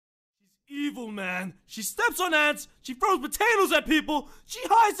evil, man. She steps on ants, she throws potatoes at people, she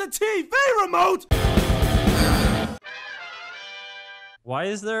hides the TV remote! Why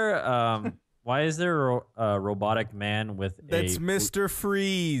is there a robotic man with That's Mr.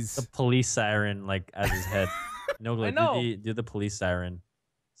 Freeze. a police siren like as his head? No, I know. do the police siren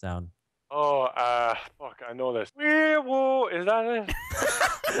sound. Oh, fuck, I know this. Woo, is that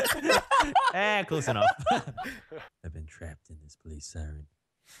it? Close enough. I've been trapped in this police siren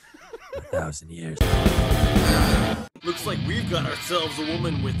for 1,000 years. Looks like we've got ourselves a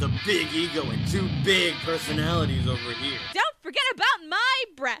woman with a big ego and 2 big personalities over here. Don't forget about my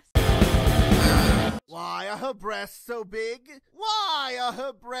breasts. Why are her breasts so big? Why are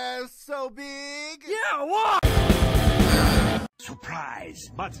her breasts so big? Yeah, why? Surprise!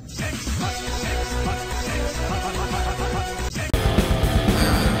 But sex, but sex, but sex, but sex.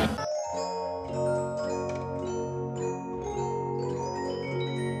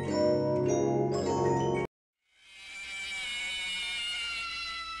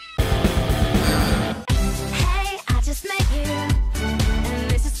 Hey, I just met you, and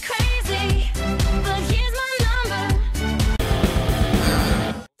this is crazy, but here's my number.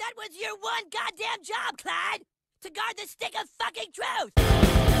 That was your one goddamn job, Clyde! To guard the stick of fucking truth!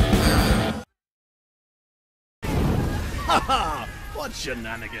 Haha! What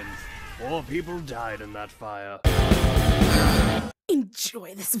shenanigans! 4 people died in that fire.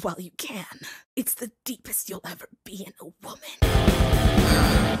 Enjoy this while you can. It's the deepest you'll ever be in a woman.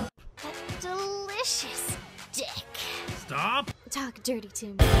 That delicious dick. Stop! Talk dirty to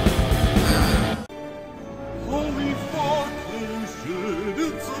me. Holy fucking shit,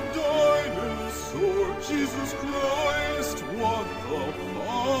 it's a dinosaur! Jesus Christ, what the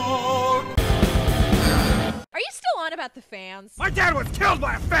fuck? Are you still on about the fans? My dad was killed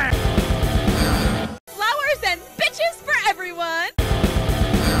by a fan! Flowers and bitches for everyone!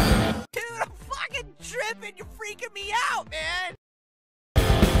 Dude, I'm fucking tripping! You're freaking me out, man!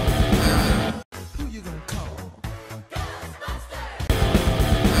 Who you gonna call?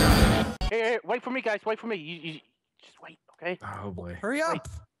 Hey, wait for me, guys. Wait for me. You just wait, okay? Oh boy. Hurry up.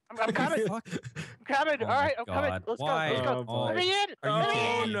 I'm coming. I'm coming. Oh All right, I'm my coming. God. Let's Why? go. Let's go. Oh boy. Let me in. Are you Let me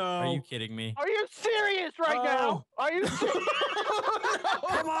kidding in. me? no. Are you kidding me? Are you serious right now? Are you serious?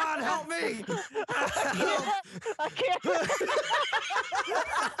 Come on, help me. I can't.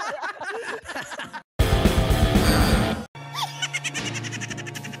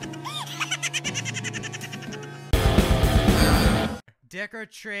 Dick or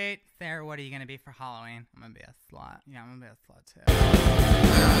treat? There, what are you gonna be for Halloween? I'm gonna be a slut. Yeah, I'm gonna be a slut too.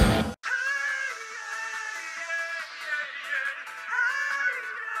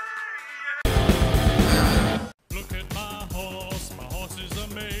 Look at my horse is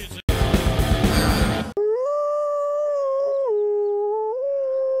amazing.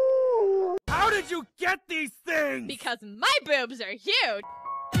 How did you get these things? Because my boobs are huge!